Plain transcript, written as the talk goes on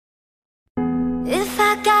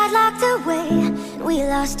we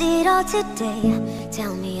lost it all today.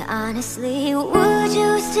 Tell me honestly, would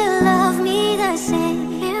you still love me the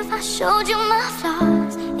same? If I showed you my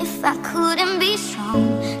flaws, if I couldn't be strong,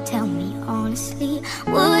 tell me honestly,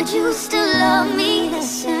 would you still love me the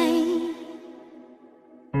same?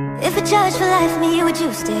 If I judged for life me, would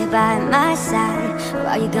you stay by my side? Or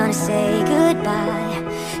are you gonna say goodbye?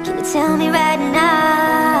 Can you tell me right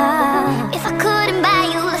now? If I couldn't buy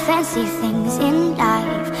you the fancy things in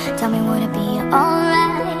life, tell me would it be alright?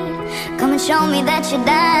 Come and show me that you're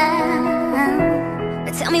down.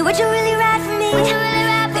 But tell me, would you really ride for me?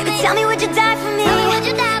 Baby, tell me, would you die for me?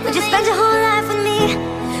 Would you spend your whole life with me?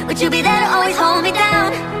 Would you be there to always hold me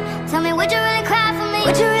down? Tell me, would you really cry for me?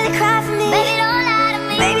 Would you really cry for me? Baby, don't lie to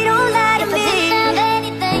me. Baby, don't lie to me. If I didn't have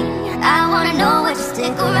anything, I wanna know, would you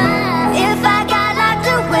stick around? If I got locked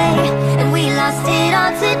away and we lost it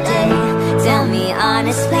all today, tell me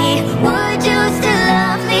honestly, would you still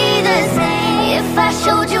love me the same? If I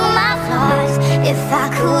showed you my flaws, if I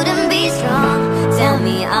couldn't be strong, tell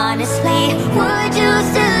me honestly, would you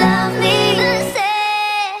still love me the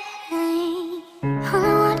same? All I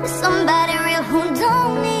want is somebody real who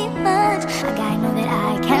don't need much, a guy I know that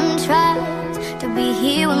I can trust, to be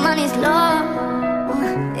here when money's low.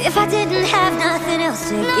 If I didn't have nothing else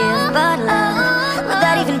to give but love, would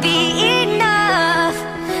that even be enough?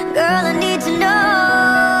 Girl, I need to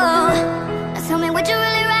know. Now tell me, would you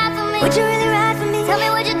really ride for me? Would you really ride for me? Tell me,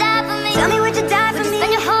 would you die for me? Tell me, would you die for me? Would you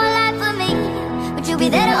spend your whole life for me? Would you be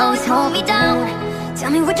there to always hold me down? Tell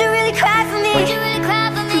me, would you really cry for me? Would you really cry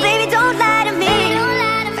for me? Baby, don't lie to me. Baby, don't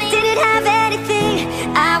lie to me. If I didn't have anything,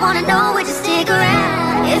 I wanna know, would you stick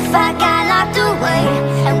around? If I got locked away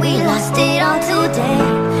and we lost it all today,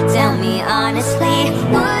 tell me honestly,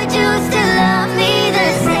 would you still love me the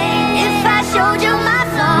same? If I showed you my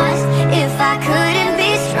flaws, if I couldn't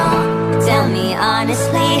be strong, tell me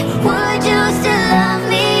honestly, would you still love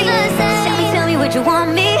me the same? Tell me, would you want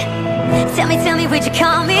me? Tell me, would you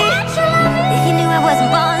call me? If you knew I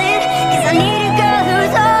wasn't ballin', 'cause I need a girl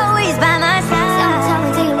who's always by my side. Tell me,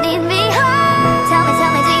 do you need me? Tell me,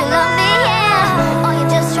 do you love me? Yeah. Or you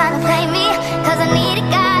just trying to play me? 'Cause I need a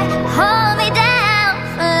guy to hold me down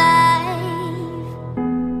for life.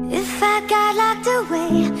 If I got locked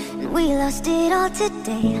away and we lost it all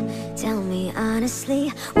today, tell me honestly,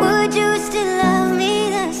 would you still love me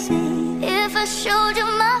the same? If I showed you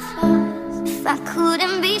my flaws, if I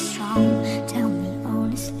couldn't be strong, tell me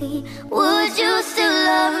honestly, would you still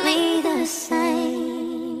love me the same?